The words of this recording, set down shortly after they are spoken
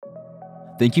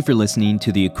Thank you for listening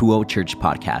to the Akuo Church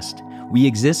podcast. We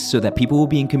exist so that people will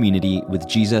be in community with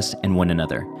Jesus and one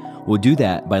another. We'll do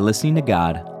that by listening to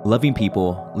God, loving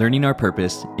people, learning our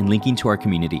purpose, and linking to our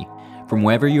community. From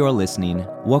wherever you are listening,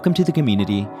 welcome to the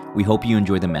community. We hope you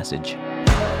enjoy the message.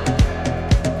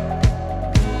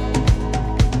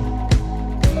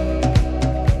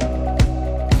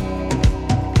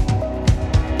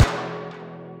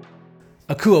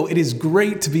 Akuo, it is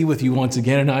great to be with you once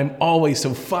again, and I'm always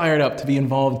so fired up to be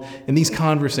involved in these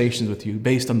conversations with you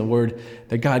based on the word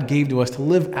that God gave to us to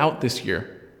live out this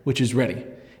year, which is ready.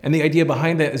 And the idea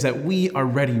behind that is that we are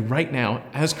ready right now,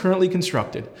 as currently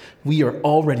constructed. We are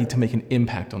all ready to make an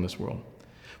impact on this world.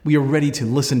 We are ready to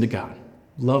listen to God,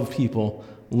 love people,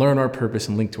 learn our purpose,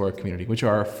 and link to our community, which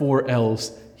are our 4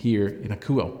 L's here in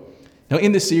Akuo. Now,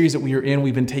 in this series that we are in,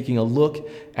 we've been taking a look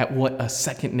at what a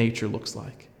second nature looks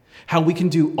like. How we can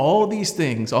do all these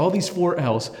things, all these 4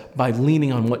 L's, by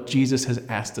leaning on what Jesus has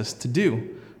asked us to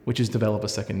do, which is develop a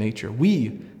second nature.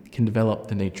 We can develop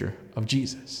the nature of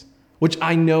Jesus, which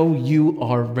I know you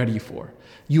are ready for.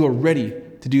 You are ready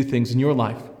to do things in your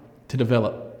life to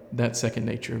develop that second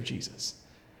nature of Jesus.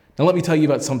 Now, let me tell you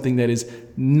about something that is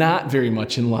not very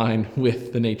much in line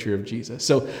with the nature of Jesus.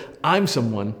 So I'm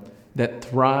someone that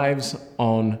thrives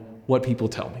on what people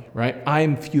tell me, right?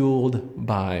 I'm fueled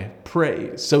by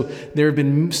praise. So there have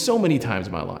been so many times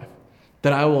in my life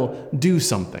that I will do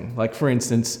something, like for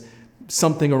instance,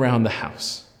 something around the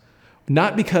house.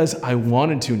 Not because I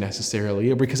wanted to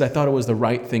necessarily, or because I thought it was the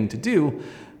right thing to do,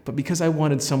 but because I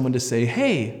wanted someone to say,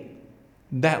 hey,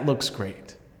 that looks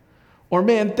great. Or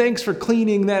man, thanks for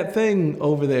cleaning that thing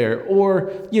over there.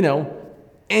 Or,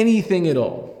 anything at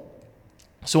all.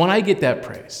 So when I get that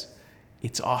praise,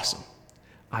 it's awesome.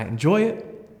 I enjoy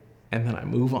it, and then I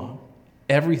move on.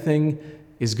 Everything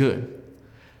is good.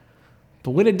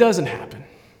 But when it doesn't happen,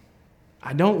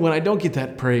 when I don't get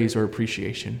that praise or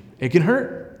appreciation, it can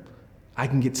hurt. I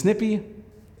can get snippy.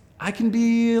 I can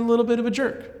be a little bit of a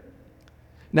jerk.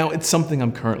 Now, it's something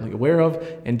I'm currently aware of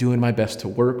and doing my best to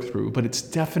work through, but it's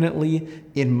definitely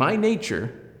in my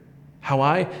nature how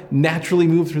I naturally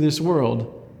move through this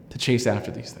world to chase after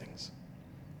these things.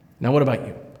 Now, what about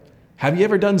you? Have you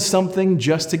ever done something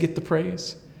just to get the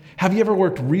praise? Have you ever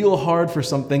worked real hard for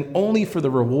something only for the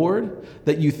reward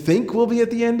that you think will be at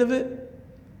the end of it?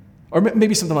 Or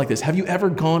maybe something like this. Have you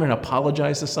ever gone and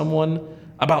apologized to someone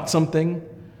about something,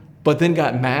 but then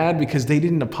got mad because they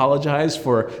didn't apologize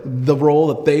for the role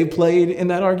that they played in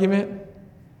that argument?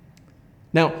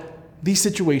 Now, these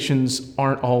situations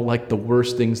aren't all like the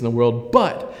worst things in the world,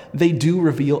 but they do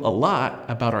reveal a lot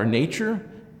about our nature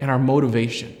and our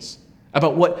motivations,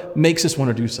 about what makes us want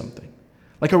to do something.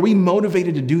 Like, are we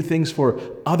motivated to do things for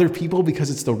other people because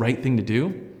it's the right thing to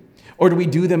do? Or do we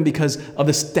do them because of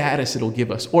the status it'll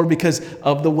give us, or because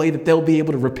of the way that they'll be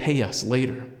able to repay us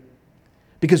later?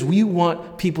 Because we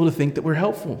want people to think that we're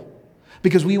helpful.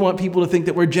 Because we want people to think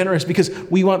that we're generous. Because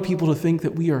we want people to think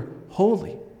that we are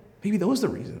holy. Maybe those are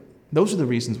the reasons. Those are the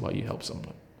reasons why you help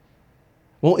someone.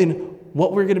 Well, in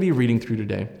what we're going to be reading through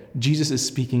today, Jesus is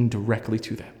speaking directly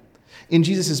to that. In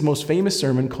Jesus' most famous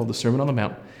sermon called the Sermon on the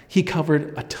Mount, he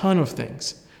covered a ton of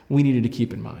things we needed to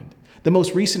keep in mind. The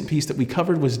most recent piece that we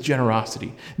covered was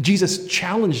generosity. Jesus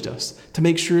challenged us to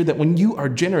make sure that when you are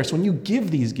generous, when you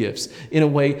give these gifts in a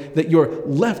way that your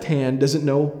left hand doesn't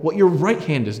know what your right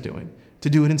hand is doing, to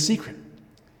do it in secret.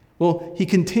 Well, he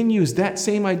continues that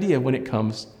same idea when it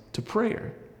comes to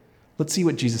prayer. Let's see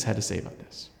what Jesus had to say about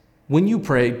this. When you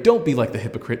pray, don't be like the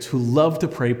hypocrites who love to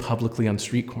pray publicly on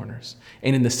street corners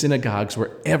and in the synagogues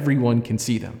where everyone can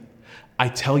see them. I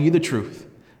tell you the truth,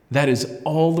 that is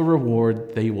all the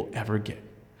reward they will ever get.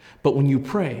 But when you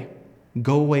pray,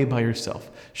 go away by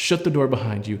yourself, shut the door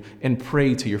behind you, and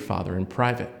pray to your Father in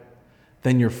private.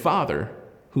 Then your Father,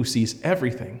 who sees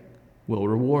everything, will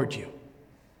reward you.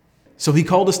 So he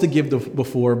called us to give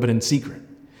before, but in secret,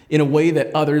 in a way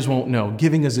that others won't know.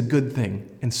 Giving is a good thing,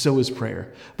 and so is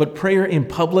prayer. But prayer in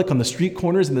public, on the street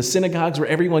corners, in the synagogues where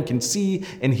everyone can see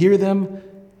and hear them,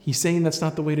 he's saying that's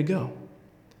not the way to go.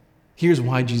 Here's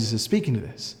why Jesus is speaking to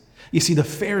this. You see, the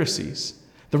Pharisees,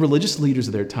 the religious leaders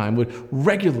of their time, would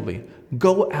regularly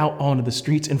go out onto the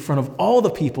streets in front of all the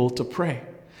people to pray,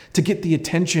 to get the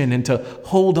attention and to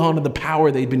hold on to the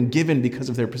power they'd been given because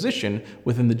of their position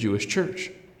within the Jewish church.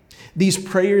 These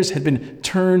prayers had been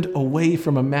turned away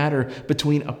from a matter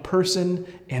between a person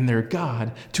and their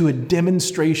God to a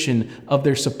demonstration of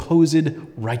their supposed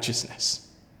righteousness.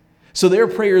 So their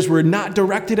prayers were not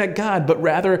directed at God, but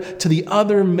rather to the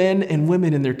other men and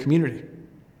women in their community.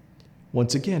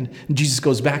 Once again, Jesus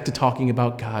goes back to talking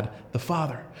about God the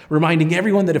Father, reminding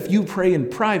everyone that if you pray in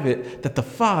private, that the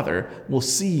Father will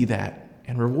see that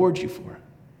and reward you for it.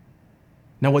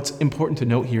 Now, what's important to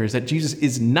note here is that Jesus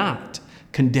is not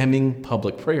condemning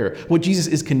public prayer. What Jesus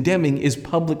is condemning is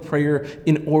public prayer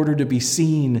in order to be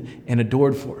seen and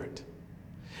adored for it.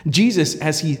 Jesus,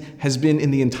 as he has been in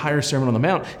the entire Sermon on the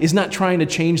Mount, is not trying to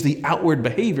change the outward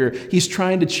behavior. He's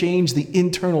trying to change the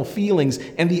internal feelings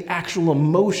and the actual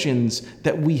emotions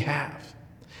that we have.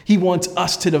 He wants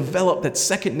us to develop that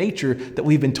second nature that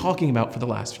we've been talking about for the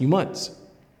last few months.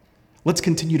 Let's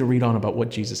continue to read on about what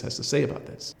Jesus has to say about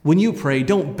this. When you pray,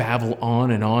 don't babble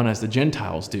on and on as the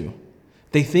Gentiles do.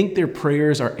 They think their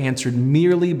prayers are answered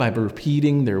merely by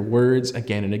repeating their words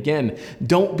again and again.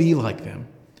 Don't be like them,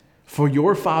 for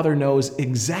your Father knows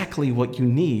exactly what you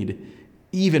need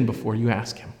even before you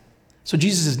ask him. So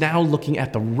Jesus is now looking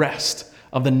at the rest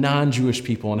of the non-Jewish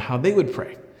people and how they would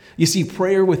pray. You see,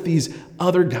 prayer with these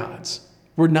other gods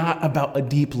were not about a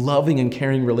deep, loving, and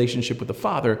caring relationship with the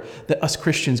Father that us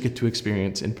Christians get to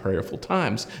experience in prayerful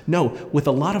times. No, with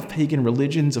a lot of pagan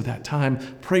religions of that time,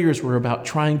 prayers were about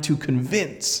trying to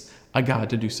convince a God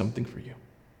to do something for you.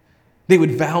 They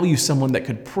would value someone that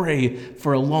could pray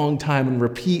for a long time and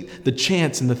repeat the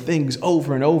chants and the things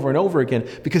over and over and over again,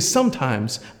 because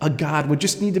sometimes a God would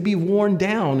just need to be worn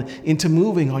down into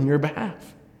moving on your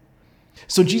behalf.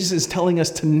 So Jesus is telling us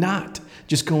to not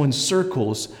just go in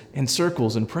circles and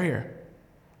circles in prayer.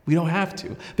 We don't have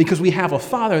to, because we have a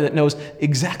Father that knows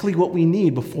exactly what we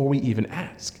need before we even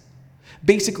ask.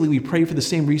 Basically, we pray for the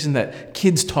same reason that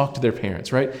kids talk to their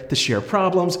parents, right? To share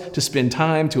problems, to spend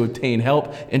time, to obtain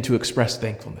help, and to express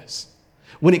thankfulness.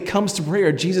 When it comes to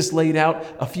prayer, Jesus laid out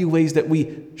a few ways that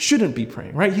we shouldn't be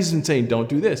praying, right? He's been saying, don't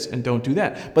do this and don't do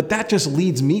that. But that just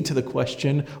leads me to the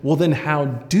question, well, then how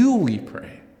do we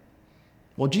pray?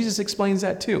 Well, Jesus explains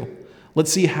that too.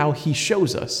 Let's see how he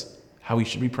shows us how we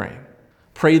should be praying.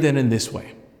 Pray then in this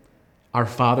way: Our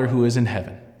Father who is in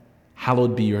heaven,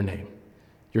 hallowed be your name.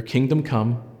 Your kingdom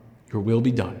come, your will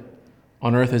be done,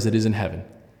 on earth as it is in heaven.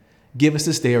 Give us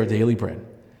this day our daily bread,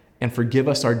 and forgive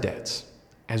us our debts,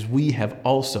 as we have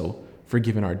also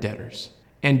forgiven our debtors.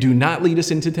 And do not lead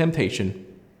us into temptation,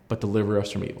 but deliver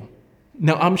us from evil.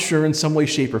 Now, I'm sure in some way,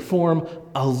 shape, or form,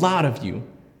 a lot of you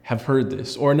have heard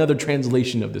this, or another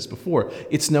translation of this before.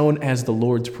 It's known as the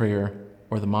Lord's Prayer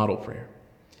or the Model Prayer.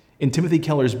 In Timothy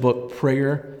Keller's book,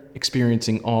 Prayer,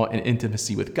 Experiencing Awe and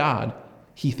Intimacy with God,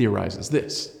 he theorizes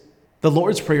this: the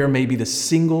Lord's Prayer may be the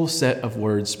single set of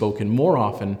words spoken more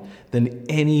often than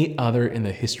any other in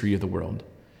the history of the world.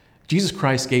 Jesus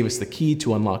Christ gave us the key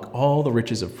to unlock all the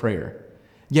riches of prayer,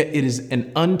 yet it is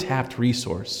an untapped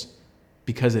resource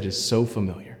because it is so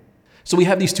familiar. So we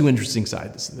have these two interesting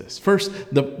sides to this. First,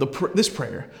 this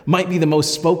prayer might be the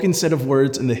most spoken set of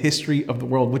words in the history of the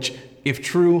world, which, if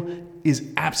true,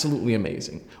 is absolutely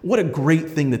amazing. What a great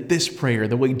thing that this prayer,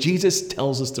 the way Jesus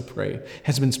tells us to pray,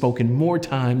 has been spoken more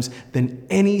times than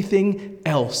anything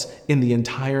else in the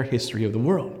entire history of the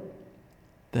world.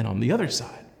 Then on the other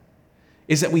side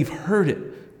is that we've heard it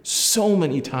so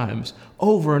many times,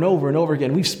 over and over and over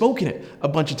again. We've spoken it a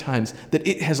bunch of times that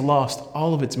it has lost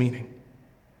all of its meaning.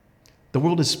 The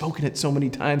world has spoken it so many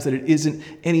times that it isn't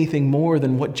anything more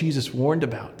than what Jesus warned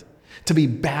about. To be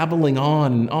babbling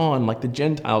on and on like the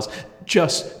Gentiles,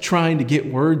 just trying to get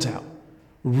words out.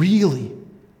 Really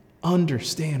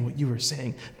understand what you are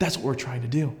saying. That's what we're trying to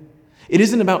do. It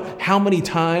isn't about how many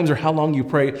times or how long you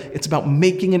pray. It's about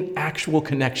making an actual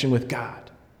connection with God.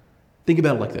 Think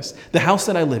about it like this. The house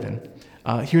that I live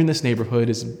in, here in this neighborhood,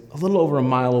 is a little over a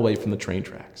mile away from the train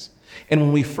tracks. And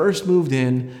when we first moved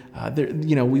in,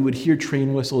 we would hear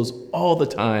train whistles all the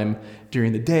time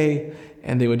during the day,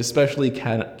 and they would especially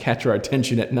catch our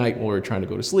attention at night while we were trying to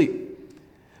go to sleep.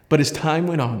 But as time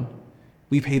went on,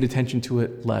 we paid attention to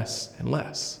it less and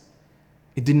less.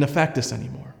 It didn't affect us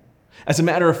anymore. As a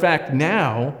matter of fact,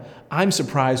 now I'm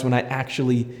surprised when I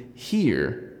actually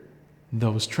hear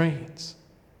those trains.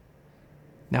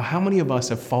 Now, how many of us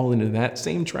have fallen into that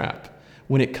same trap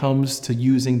when it comes to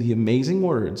using the amazing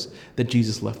words that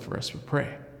Jesus left for us to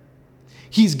pray?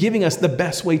 He's giving us the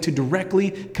best way to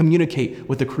directly communicate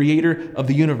with the creator of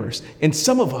the universe. And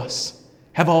some of us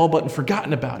have all but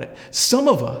forgotten about it. Some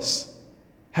of us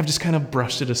have just kind of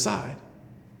brushed it aside.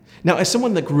 Now, as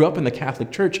someone that grew up in the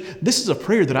Catholic Church, this is a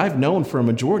prayer that I've known for a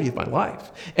majority of my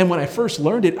life. And when I first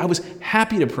learned it, I was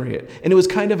happy to pray it. And it was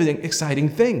kind of an exciting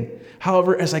thing.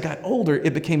 However, as I got older,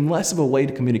 it became less of a way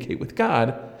to communicate with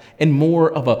God and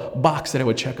more of a box that I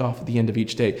would check off at the end of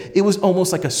each day. It was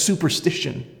almost like a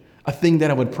superstition, a thing that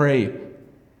I would pray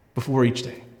before each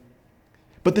day.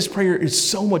 But this prayer is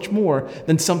so much more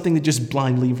than something to just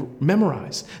blindly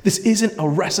memorize. This isn't a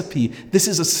recipe. This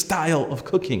is a style of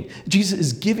cooking. Jesus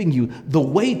is giving you the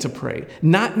way to pray,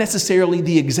 not necessarily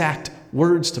the exact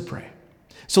words to pray.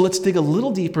 So let's dig a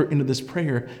little deeper into this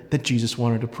prayer that Jesus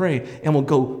wanted to pray, and we'll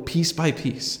go piece by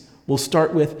piece. We'll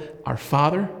start with our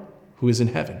Father who is in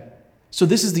heaven. So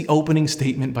this is the opening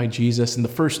statement by Jesus, and the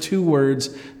first two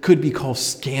words could be called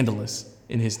scandalous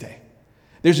in his day.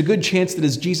 There's a good chance that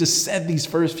as Jesus said these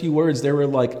first few words, there were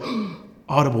like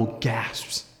audible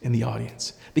gasps in the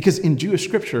audience. Because in Jewish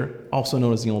scripture, also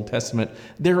known as the Old Testament,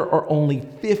 there are only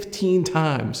 15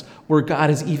 times where God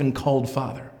is even called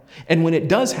Father. And when it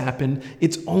does happen,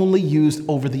 it's only used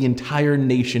over the entire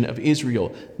nation of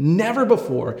Israel. Never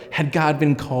before had God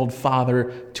been called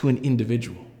Father to an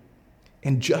individual.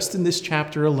 And just in this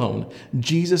chapter alone,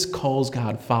 Jesus calls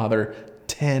God Father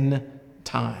 10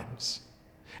 times.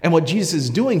 And what Jesus is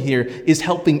doing here is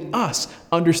helping us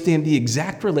understand the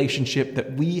exact relationship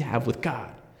that we have with God.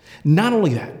 Not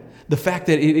only that, the fact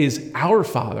that it is our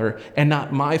Father and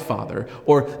not my Father,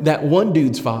 or that one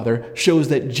dude's father, shows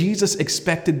that Jesus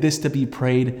expected this to be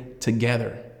prayed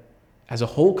together as a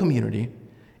whole community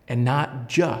and not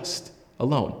just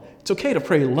alone. It's okay to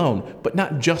pray alone, but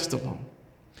not just alone.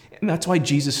 And that's why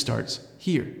Jesus starts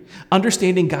here.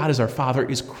 Understanding God as our Father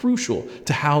is crucial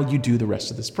to how you do the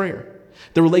rest of this prayer.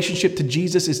 The relationship to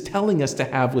Jesus is telling us to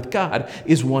have with God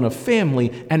is one of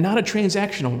family and not a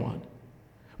transactional one.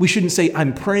 We shouldn't say,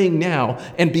 I'm praying now,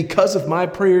 and because of my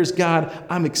prayers, God,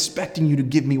 I'm expecting you to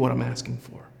give me what I'm asking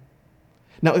for.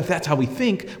 Now, if that's how we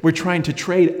think, we're trying to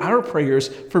trade our prayers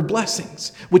for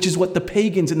blessings, which is what the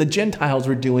pagans and the Gentiles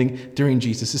were doing during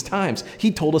Jesus' times.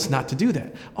 He told us not to do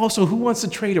that. Also, who wants to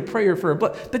trade a prayer for a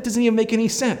blessing? That doesn't even make any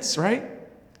sense, right?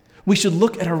 We should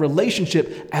look at our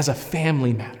relationship as a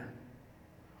family matter.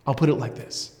 I'll put it like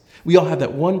this. We all have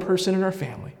that one person in our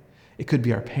family. It could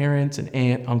be our parents, an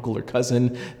aunt, uncle, or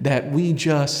cousin that we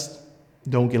just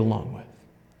don't get along with.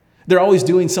 They're always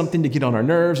doing something to get on our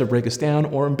nerves or break us down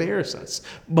or embarrass us.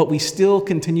 But we still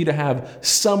continue to have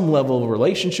some level of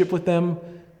relationship with them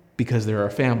because they're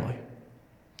our family.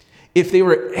 If they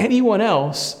were anyone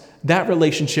else, that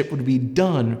relationship would be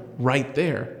done right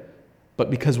there. But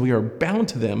because we are bound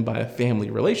to them by a family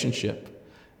relationship,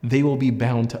 they will be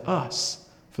bound to us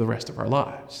for the rest of our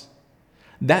lives.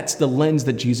 That's the lens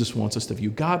that Jesus wants us to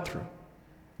view God through.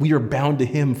 We are bound to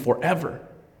him forever.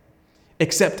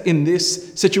 Except in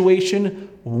this situation,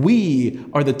 we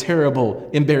are the terrible,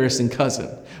 embarrassing cousin.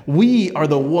 We are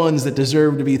the ones that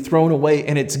deserve to be thrown away,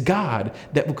 and it's God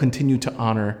that will continue to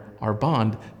honor our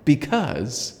bond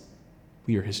because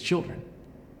we are his children.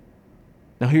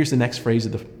 Now here's the next phrase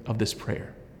of this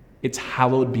prayer. It's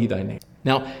hallowed be thy name.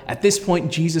 Now, at this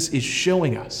point, Jesus is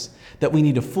showing us that we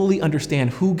need to fully understand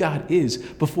who God is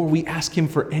before we ask him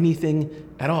for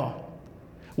anything at all.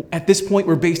 At this point,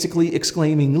 we're basically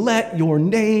exclaiming, let your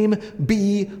name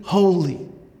be holy.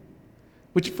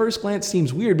 Which at first glance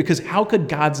seems weird because how could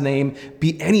God's name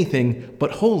be anything but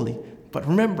holy? But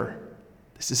remember,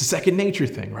 this is a second nature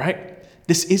thing, right?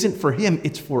 This isn't for him,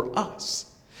 it's for us.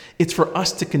 It's for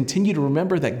us to continue to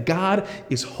remember that God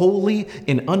is holy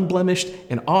and unblemished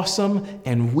and awesome,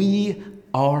 and we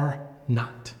are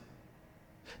not.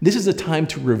 This is a time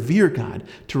to revere God,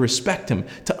 to respect him,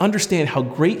 to understand how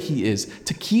great he is,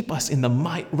 to keep us in the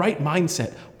right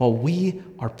mindset while we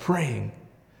are praying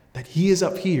that he is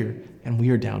up here and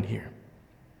we are down here.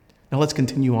 Now let's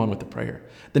continue on with the prayer.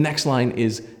 The next line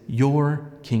is,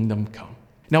 your kingdom come.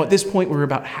 Now at this point, we're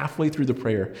about halfway through the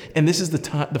prayer, and this is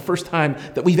the first time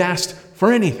that we've asked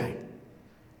for anything.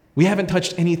 We haven't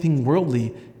touched anything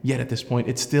worldly yet at this point.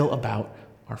 It's still about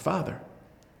our Father.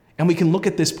 And we can look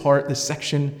at this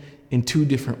section, in two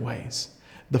different ways.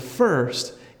 The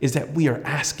first is that we are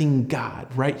asking God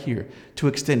right here to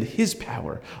extend his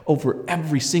power over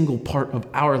every single part of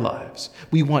our lives.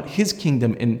 We want his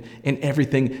kingdom and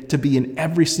everything to be in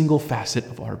every single facet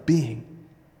of our being.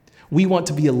 We want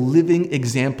to be a living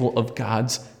example of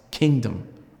God's kingdom,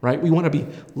 right? We want to be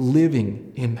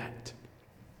living in that.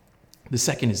 The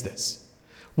second is this.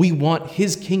 We want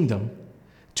his kingdom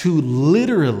to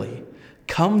literally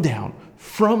come down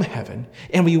from heaven,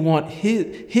 and we want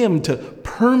him to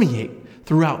permeate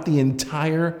throughout the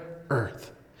entire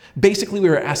earth. Basically, we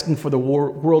are asking for the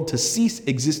world to cease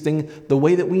existing the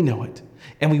way that we know it,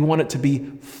 and we want it to be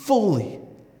fully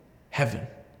heaven.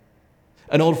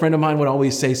 An old friend of mine would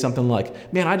always say something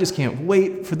like, man, I just can't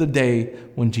wait for the day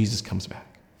when Jesus comes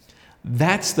back.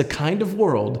 That's the kind of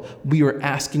world we are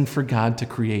asking for God to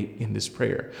create in this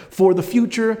prayer, for the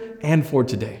future and for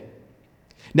today.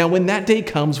 Now, when that day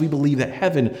comes, we believe that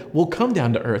heaven will come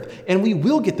down to earth and we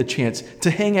will get the chance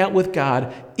to hang out with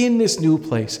God in this new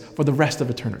place for the rest of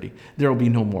eternity. There will be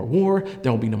no more war.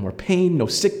 There will be no more pain, no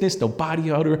sickness, no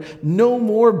body odor, no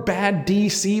more bad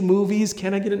DC movies.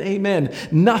 Can I get an amen?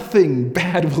 Nothing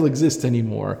bad will exist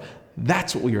anymore.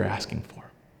 That's what we are asking for.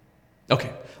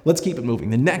 Okay, let's keep it moving.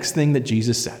 The next thing that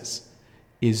Jesus says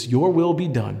is, your will be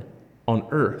done on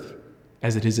earth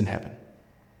as it is in heaven.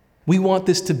 We want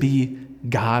this to be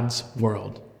God's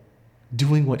world,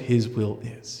 doing what his will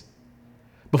is.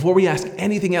 Before we ask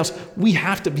anything else, we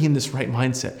have to be in this right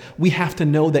mindset. We have to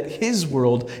know that his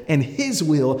world and his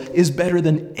will is better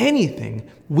than anything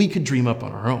we could dream up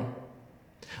on our own.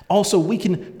 Also, we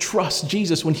can trust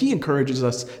Jesus when he encourages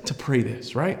us to pray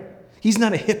this, right? He's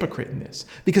not a hypocrite in this,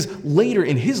 because later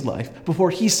in his life, before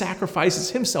he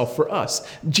sacrifices himself for us,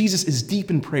 Jesus is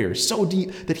deep in prayer, so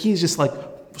deep that he's just like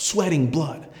sweating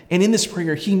blood. And in this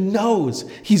prayer, he knows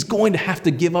he's going to have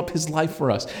to give up his life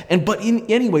for us. But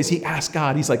anyways, he asks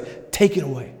God, he's like, take it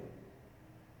away.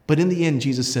 But in the end,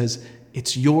 Jesus says,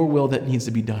 it's your will that needs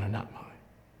to be done and not mine.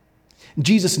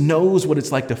 Jesus knows what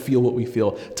it's like to feel what we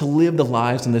feel, to live the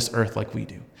lives on this earth like we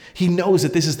do. He knows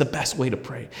that this is the best way to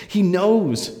pray. He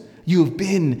knows you have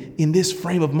been in this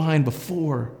frame of mind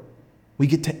before we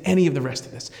get to any of the rest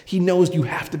of this. He knows you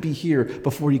have to be here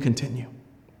before you continue.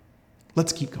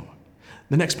 Let's keep going.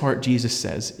 The next part Jesus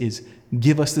says is,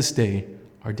 give us this day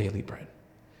our daily bread.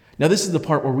 Now, this is the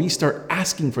part where we start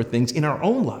asking for things in our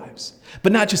own lives,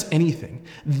 but not just anything.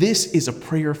 This is a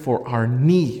prayer for our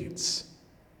needs,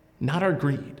 not our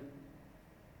greed.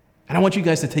 And I want you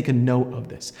guys to take a note of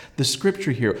this. The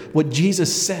scripture here, what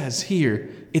Jesus says here,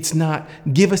 it's not,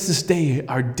 give us this day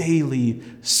our daily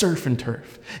surf and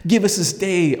turf. Give us this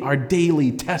day our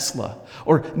daily Tesla.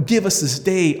 Or give us this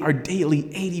day our daily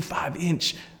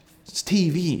 85-inch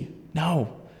TV.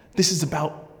 No, this is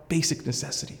about basic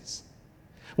necessities.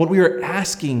 What we are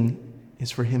asking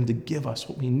is for him to give us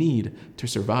what we need to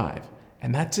survive.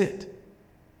 And that's it.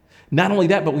 Not only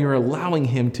that, but we are allowing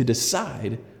him to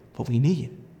decide what we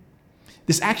need.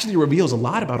 This actually reveals a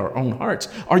lot about our own hearts.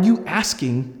 Are you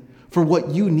asking for what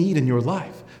you need in your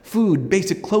life? Food,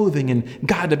 basic clothing, and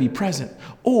God to be present?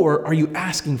 Or are you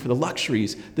asking for the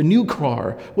luxuries, the new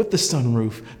car with the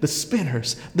sunroof, the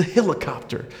spinners, the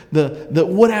helicopter, the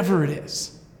whatever it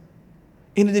is?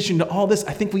 In addition to all this,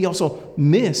 I think we also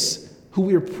miss who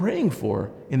we are praying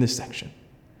for in this section.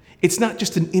 It's not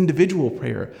just an individual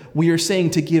prayer. We are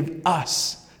saying to give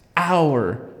us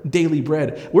our daily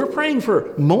bread. We're praying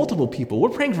for multiple people. We're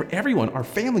praying for everyone, our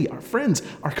family, our friends,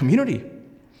 our community.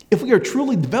 If we are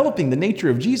truly developing the nature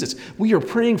of Jesus, we are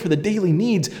praying for the daily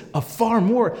needs of far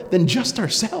more than just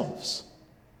ourselves.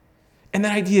 And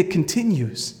that idea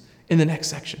continues in the next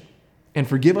section. And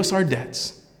forgive us our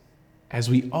debts, as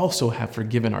we also have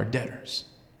forgiven our debtors.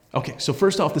 Okay, so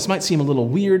first off, this might seem a little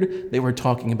weird. They were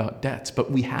talking about debts,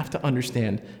 but we have to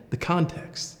understand the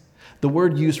context. The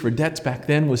word used for debts back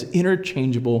then was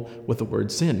interchangeable with the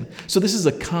word sin. So this is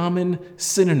a common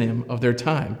synonym of their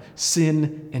time,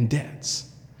 sin and debts.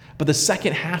 But the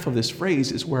second half of this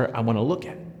phrase is where I want to look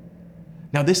at.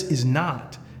 Now, this is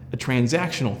not a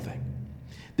transactional thing.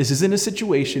 This isn't a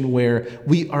situation where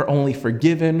we are only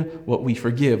forgiven what we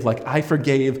forgive. Like, I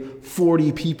forgave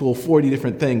 40 people 40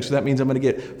 different things, so that means I'm going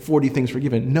to get 40 things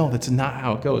forgiven. No, that's not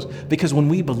how it goes. Because when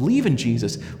we believe in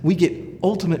Jesus, we get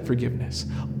ultimate forgiveness,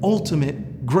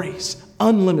 ultimate grace,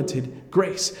 unlimited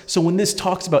grace. So when this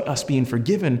talks about us being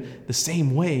forgiven the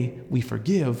same way we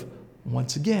forgive,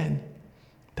 once again,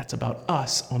 that's about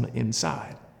us on the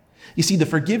inside. You see, the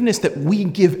forgiveness that we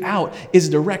give out is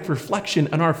a direct reflection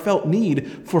on our felt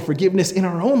need for forgiveness in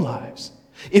our own lives.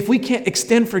 If we can't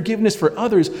extend forgiveness for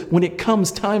others when it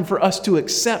comes time for us to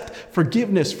accept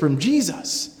forgiveness from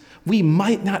Jesus, we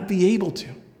might not be able to.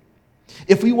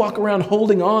 If we walk around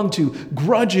holding on to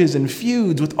grudges and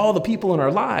feuds with all the people in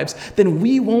our lives, then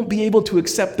we won't be able to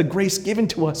accept the grace given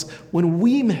to us when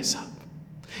we mess up.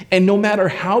 And no matter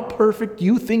how perfect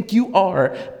you think you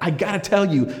are, I gotta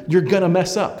tell you, you're gonna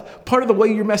mess up. Part of the way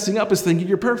you're messing up is thinking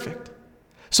you're perfect.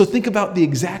 So think about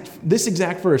this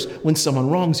exact verse when someone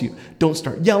wrongs you. Don't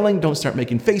start yelling, don't start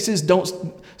making faces, don't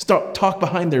start talk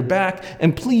behind their back,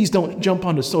 and please don't jump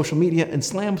onto social media and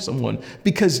slam someone,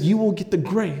 because you will get the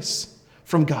grace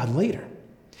from God later.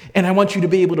 And I want you to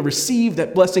be able to receive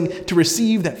that blessing, to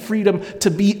receive that freedom, to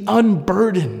be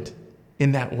unburdened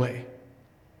in that way.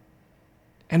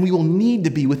 And we will need to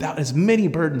be without as many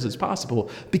burdens as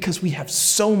possible because we have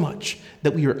so much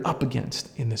that we are up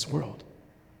against in this world.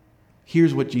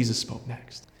 Here's what Jesus spoke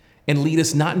next. And lead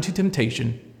us not into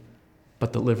temptation,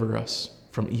 but deliver us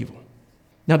from evil.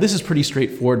 Now, this is pretty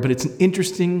straightforward, but it's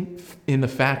interesting in the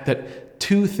fact that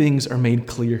two things are made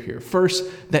clear here. First,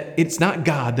 that it's not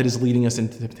God that is leading us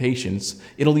into temptations.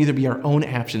 It'll either be our own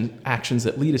actions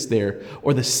that lead us there,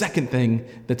 or the second thing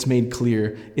that's made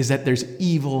clear is that there's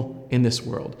evil in this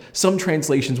world. Some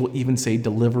translations will even say,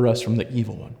 deliver us from the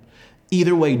evil one.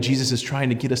 Either way, Jesus is trying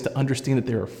to get us to understand that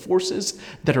there are forces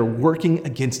that are working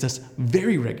against us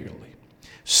very regularly.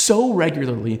 So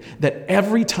regularly that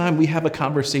every time we have a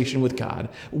conversation with God,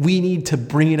 we need to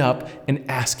bring it up and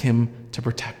ask Him to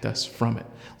protect us from it.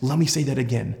 Let me say that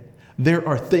again. There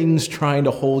are things trying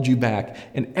to hold you back,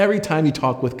 and every time you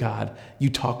talk with God,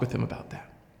 you talk with Him about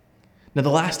that. Now, the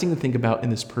last thing to think about in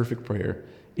this perfect prayer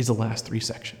is the last three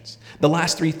sections. The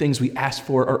last three things we ask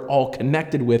for are all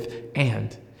connected with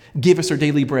and. Give us our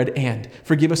daily bread and.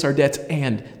 Forgive us our debts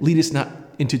and. Lead us not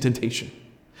into temptation.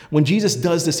 When Jesus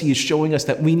does this, He is showing us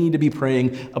that we need to be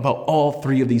praying about all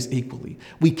three of these equally.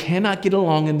 We cannot get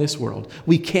along in this world.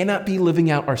 We cannot be living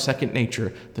out our second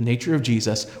nature, the nature of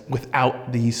Jesus,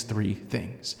 without these three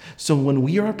things. So when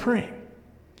we are praying,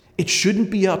 it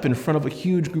shouldn't be up in front of a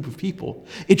huge group of people.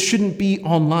 It shouldn't be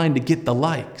online to get the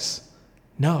likes.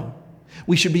 No,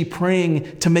 we should be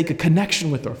praying to make a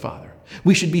connection with our Father.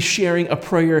 We should be sharing a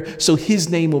prayer so His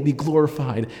name will be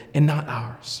glorified and not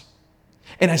ours.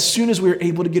 And as soon as we are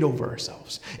able to get over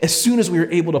ourselves, as soon as we are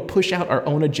able to push out our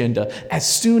own agenda, as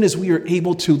soon as we are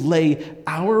able to lay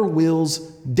our wills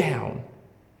down,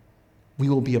 we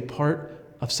will be a part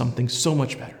of something so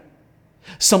much better.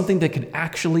 Something that can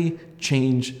actually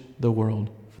change the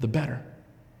world for the better.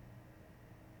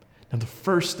 Now, the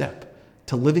first step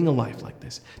to living a life like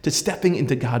this, to stepping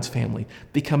into God's family,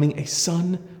 becoming a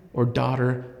son or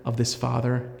daughter of this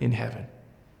Father in heaven,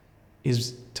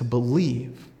 is to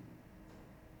believe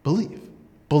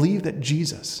that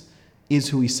Jesus is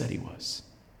who He said He was.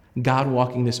 God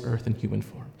walking this earth in human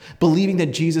form. Believing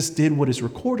that Jesus did what is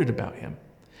recorded about Him.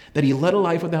 That He led a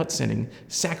life without sinning,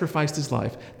 sacrificed His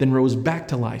life, then rose back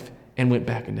to life and went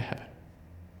back into heaven.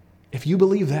 If you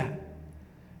believe that,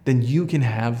 then you can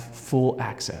have full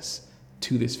access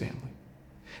to this family.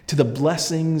 To the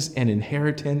blessings and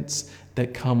inheritance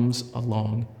that comes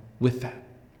along with that.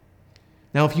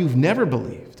 Now, if you've never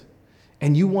believed,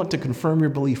 and you want to confirm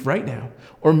your belief right now,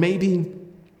 or maybe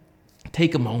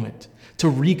take a moment to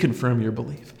reconfirm your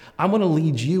belief, I want to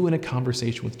lead you in a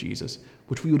conversation with Jesus,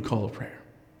 which we would call a prayer.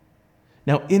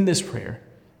 Now, in this prayer,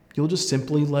 you'll just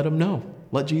simply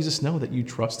let Jesus know that you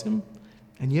trust Him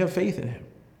and you have faith in Him.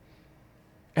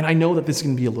 And I know that this is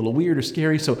going to be a little weird or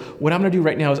scary, so what I'm going to do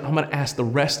right now is I'm going to ask the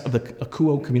rest of the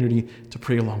Akuo community to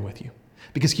pray along with you.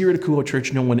 Because here at Akuo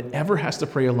Church, no one ever has to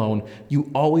pray alone. You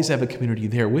always have a community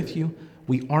there with you.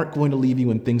 We aren't going to leave you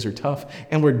when things are tough,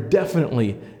 and we're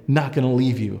definitely not going to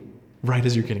leave you right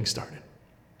as you're getting started.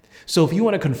 So if you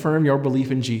want to confirm your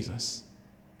belief in Jesus,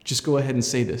 just go ahead and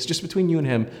say this. Just between you and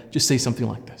Him, just say something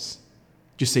like this.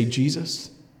 Just say,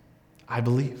 Jesus, I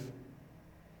believe.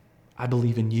 I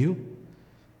believe in you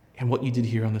and what you did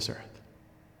here on this earth.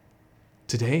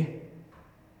 Today,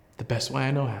 the best way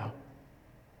I know how,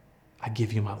 I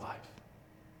give you my life.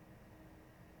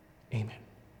 Amen.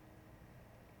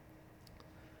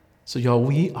 So y'all,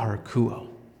 we are Akuo,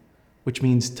 which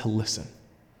means to listen.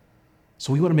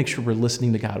 So we want to make sure we're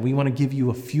listening to God. We want to give you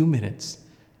a few minutes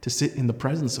to sit in the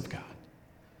presence of God.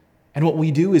 And what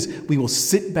we do is we will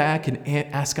sit back and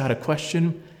ask God a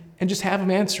question and just have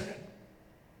Him answer it.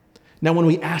 Now, when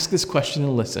we ask this question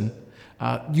and listen,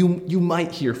 you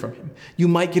might hear from Him. You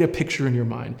might get a picture in your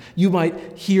mind. You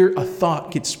might hear a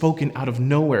thought get spoken out of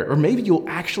nowhere, or maybe you'll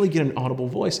actually get an audible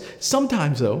voice.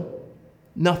 Sometimes, though,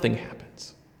 nothing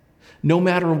happens. No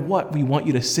matter what, we want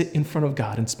you to sit in front of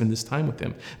God and spend this time with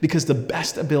Him, because the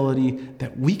best ability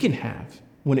that we can have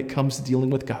when it comes to dealing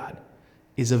with God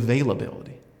is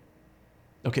availability.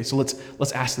 Okay, so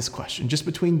let's ask this question. Just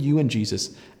between you and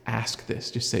Jesus, ask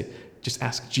this. Just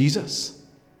ask, Jesus,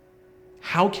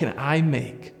 how can I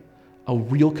make a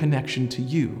real connection to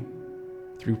you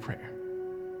through prayer?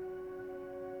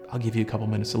 I'll give you a couple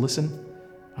minutes to listen,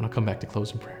 and I'll come back to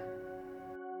close in prayer.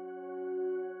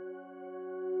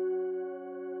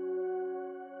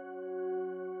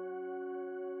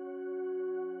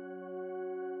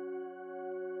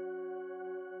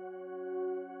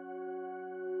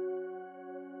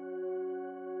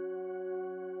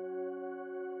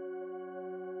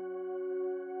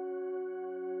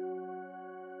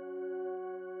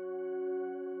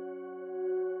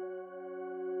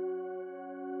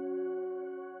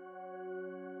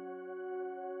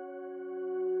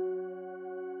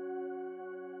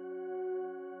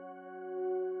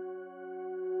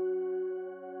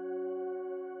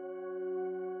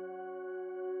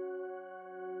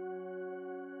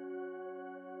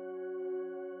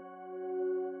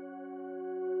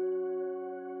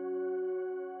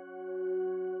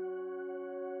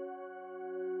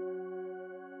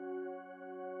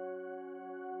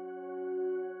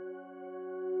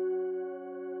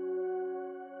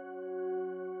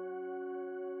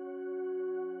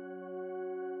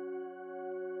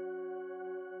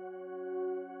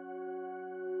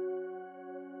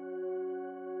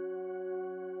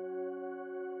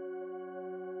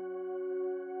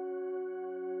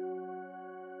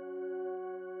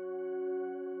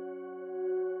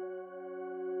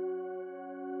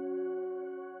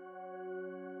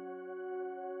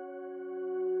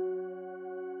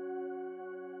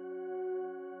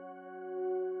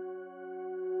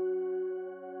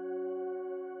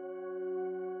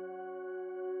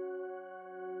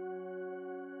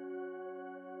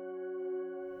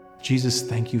 Jesus,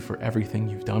 thank you for everything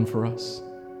you've done for us.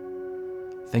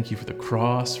 Thank you for the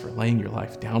cross, for laying your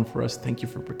life down for us. Thank you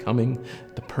for becoming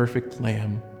the perfect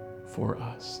lamb for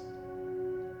us.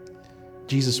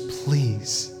 Jesus,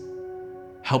 please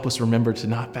help us remember to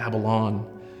not babble on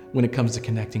when it comes to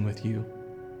connecting with you.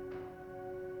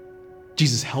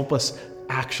 Jesus, help us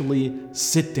actually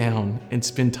sit down and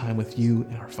spend time with you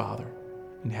and our Father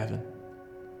in heaven.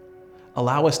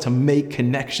 Allow us to make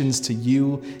connections to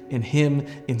you and him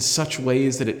in such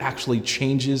ways that it actually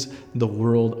changes the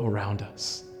world around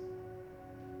us.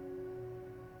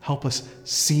 Help us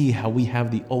see how we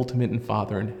have the ultimate and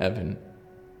Father in heaven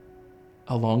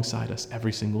alongside us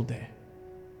every single day.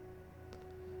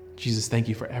 Jesus, thank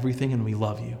you for everything, and we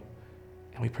love you.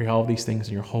 And we pray all of these things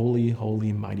in your holy,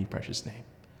 holy, mighty, precious name.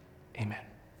 Amen.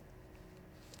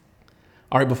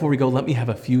 All right, before we go, let me have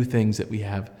a few things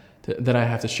that I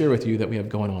have to share with you that we have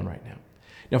going on right now.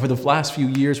 Now, for the last few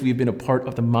years, we've been a part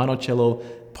of the Monticello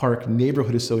Park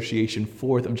Neighborhood Association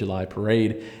 4th of July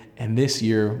Parade, and this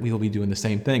year we will be doing the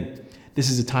same thing. This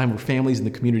is a time where families in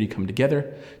the community come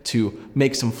together to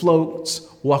make some floats,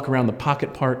 walk around the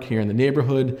pocket park here in the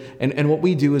neighborhood, and what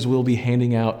we do is we'll be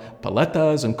handing out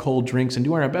paletas and cold drinks and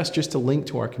doing our best just to link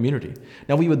to our community.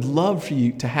 Now, we would love for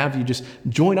you to have you just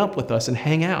join up with us and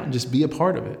hang out and just be a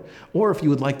part of it. Or if you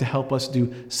would like to help us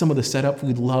do some of the setup,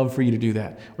 we'd love for you to do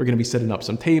that. We're going to be setting up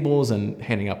some tables and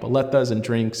handing out paletas and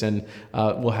drinks, and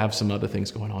we'll have some other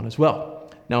things going on as well.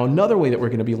 Now, another way that we're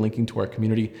going to be linking to our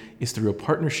community is through a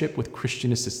partnership with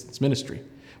Christian Assistance Ministry.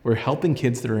 We're helping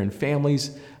kids that are in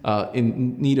families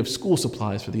in need of school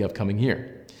supplies for the upcoming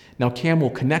year. Now, Cam will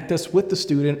connect us with the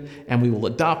student, and we will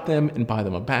adopt them and buy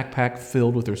them a backpack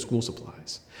filled with their school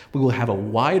supplies. We will have a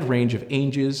wide range of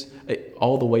ages,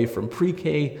 all the way from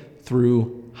pre-K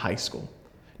through high school.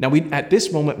 Now, at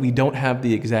this moment, we don't have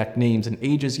the exact names and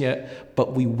ages yet,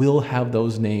 but we will have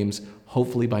those names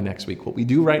hopefully by next week. What we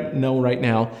do know right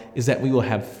now is that we will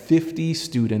have 50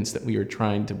 students that we are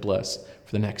trying to bless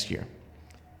for the next year.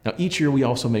 Now, each year we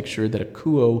also make sure that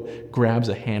Akuo grabs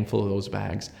a handful of those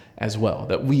bags as well,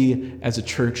 that we as a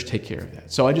church take care of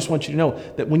that. So I just want you to know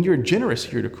that when you're generous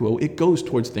here at Akuo, it goes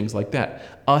towards things like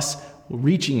that. Us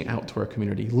reaching out to our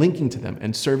community, linking to them,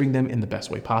 and serving them in the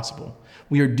best way possible.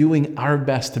 We are doing our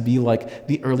best to be like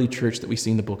the early church that we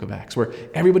see in the book of Acts, where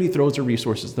everybody throws their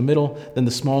resources in the middle, then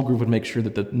the small group would make sure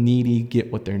that the needy get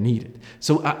what they're needed.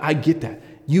 So I get that.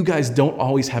 You guys don't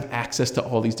always have access to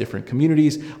all these different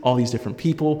communities, all these different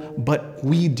people, but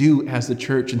we do as the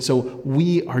church. And so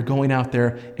we are going out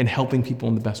there and helping people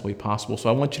in the best way possible. So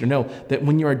I want you to know that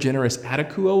when you are generous at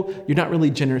Akuo, you're not really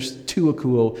generous to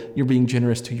Akuo, you're being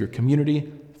generous to your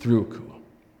community through Akuo.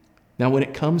 Now, when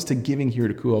it comes to giving here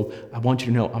at Akuo, I want you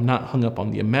to know I'm not hung up on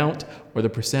the amount or the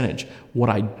percentage. What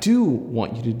I do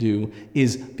want you to do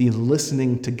is be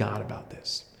listening to God about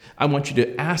this. I want you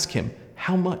to ask him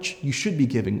how much you should be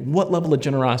giving, what level of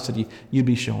generosity you should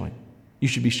be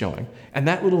showing. And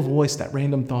that little voice, that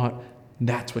random thought,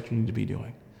 that's what you need to be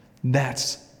doing.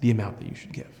 That's the amount that you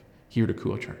should give here at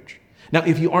Akuo Church. Now,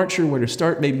 if you aren't sure where to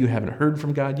start, maybe you haven't heard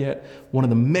from God yet, one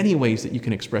of the many ways that you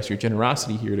can express your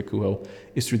generosity here at Akuo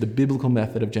is through the biblical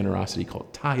method of generosity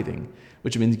called tithing,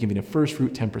 which means giving a first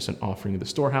fruit 10% offering to the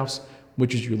storehouse,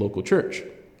 which is your local church.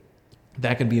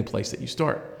 That can be a place that you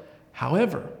start.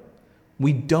 However,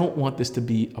 we don't want this to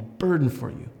be a burden for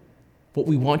you. What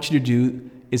we want you to do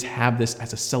is have this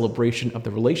as a celebration of the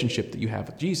relationship that you have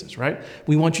with Jesus, right?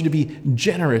 We want you to be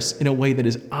generous in a way that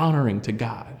is honoring to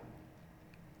God.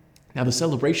 Now, the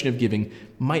celebration of giving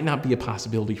might not be a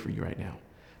possibility for you right now.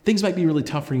 Things might be really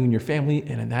tough for you and your family,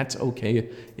 and that's okay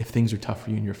if things are tough for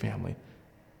you and your family.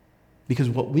 Because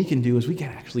what we can do is we can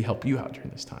actually help you out during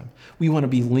this time. We want to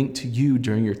be linked to you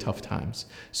during your tough times.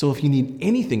 So if you need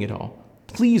anything at all,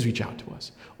 please reach out to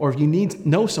us. Or if you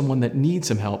know someone that needs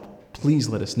some help, please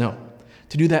let us know.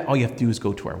 To do that, all you have to do is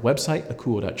go to our website,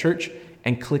 akuo.church,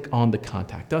 and click on the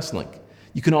Contact Us link.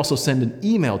 You can also send an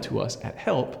email to us at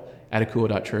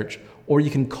help@akuo.church, or you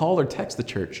can call or text the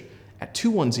church at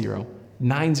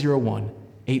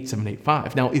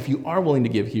 210-901-8785. Now, if you are willing to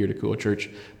give here at Akuo Church,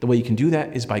 the way you can do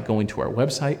that is by going to our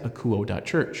website,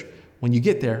 akuo.church. When you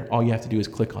get there, all you have to do is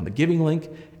click on the giving link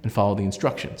and follow the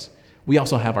instructions. We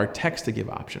also have our text to give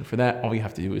option. For that, all you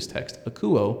have to do is text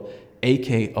Akuo,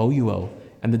 AKOUO,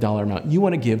 and the dollar amount you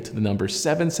want to give to the number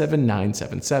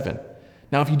 77977.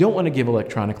 Now, if you don't want to give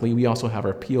electronically, we also have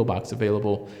our P.O. Box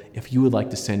available if you would like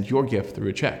to send your gift through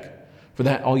a check. For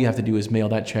that, all you have to do is mail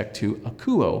that check to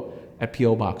Akuo at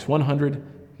P.O. Box 100,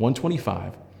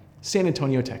 125, San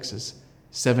Antonio, Texas,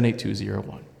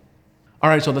 78201. All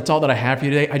right, so that's all that I have for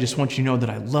you today. I just want you to know that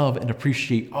I love and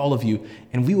appreciate all of you,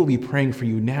 and we will be praying for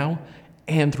you now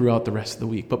and throughout the rest of the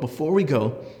week. But before we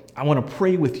go, I want to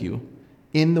pray with you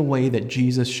in the way that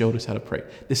Jesus showed us how to pray.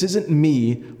 This isn't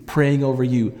me praying over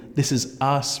you. This is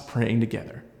us praying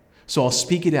together. So I'll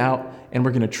speak it out, and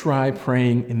we're going to try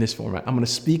praying in this format. I'm going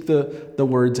to speak the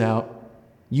words out,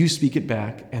 you speak it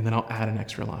back, and then I'll add an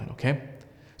extra line, okay?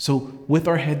 So with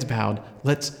our heads bowed,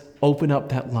 let's open up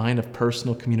that line of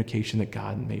personal communication that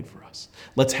God made for us.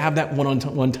 Let's have that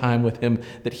one-on-one time with him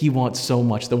that he wants so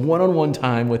much, the one-on-one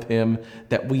time with him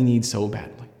that we need so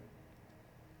badly.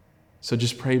 So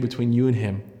just pray between you and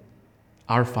him,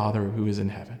 our Father who is in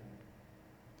heaven,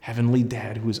 Heavenly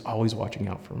Dad who is always watching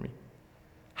out for me.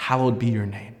 Hallowed be your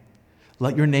name.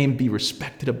 Let your name be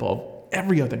respected above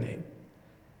every other name.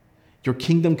 Your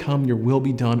kingdom come, your will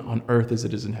be done on earth as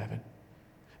it is in heaven.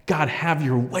 God, have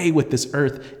your way with this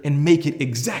earth and make it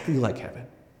exactly like heaven.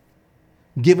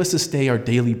 Give us this day our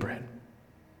daily bread.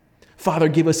 Father,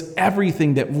 give us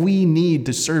everything that we need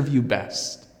to serve you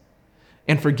best.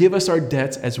 And forgive us our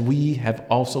debts as we have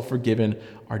also forgiven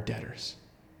our debtors.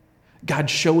 God,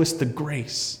 show us the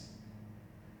grace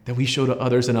that we show to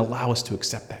others and allow us to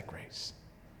accept that grace.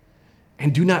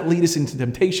 And do not lead us into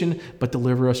temptation, but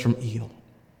deliver us from evil.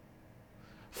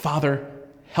 Father,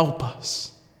 help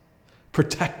us.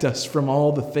 Protect us from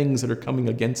all the things that are coming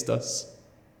against us.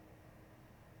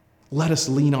 Let us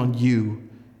lean on you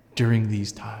during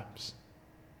these times.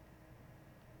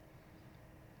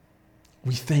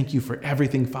 We thank you for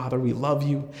everything, Father. We love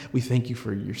you. We thank you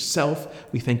for yourself.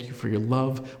 We thank you for your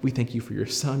love. We thank you for your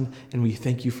Son, and we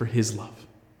thank you for his love.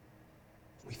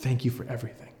 We thank you for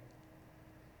everything.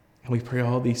 And we pray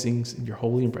all these things in your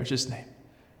holy and precious name.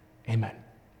 Amen.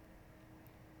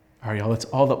 All right, y'all, that's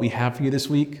all that we have for you this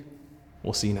week.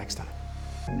 We'll see you next time.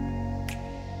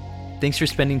 Thanks for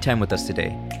spending time with us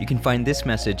today. You can find this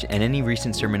message and any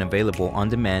recent sermon available on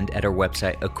demand at our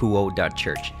website,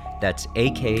 akuo.church. That's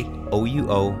akouo.church.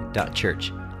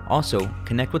 Also,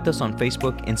 connect with us on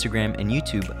Facebook, Instagram, and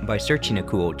YouTube by searching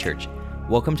Akuo Church.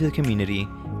 Welcome to the community.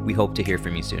 We hope to hear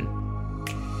from you soon.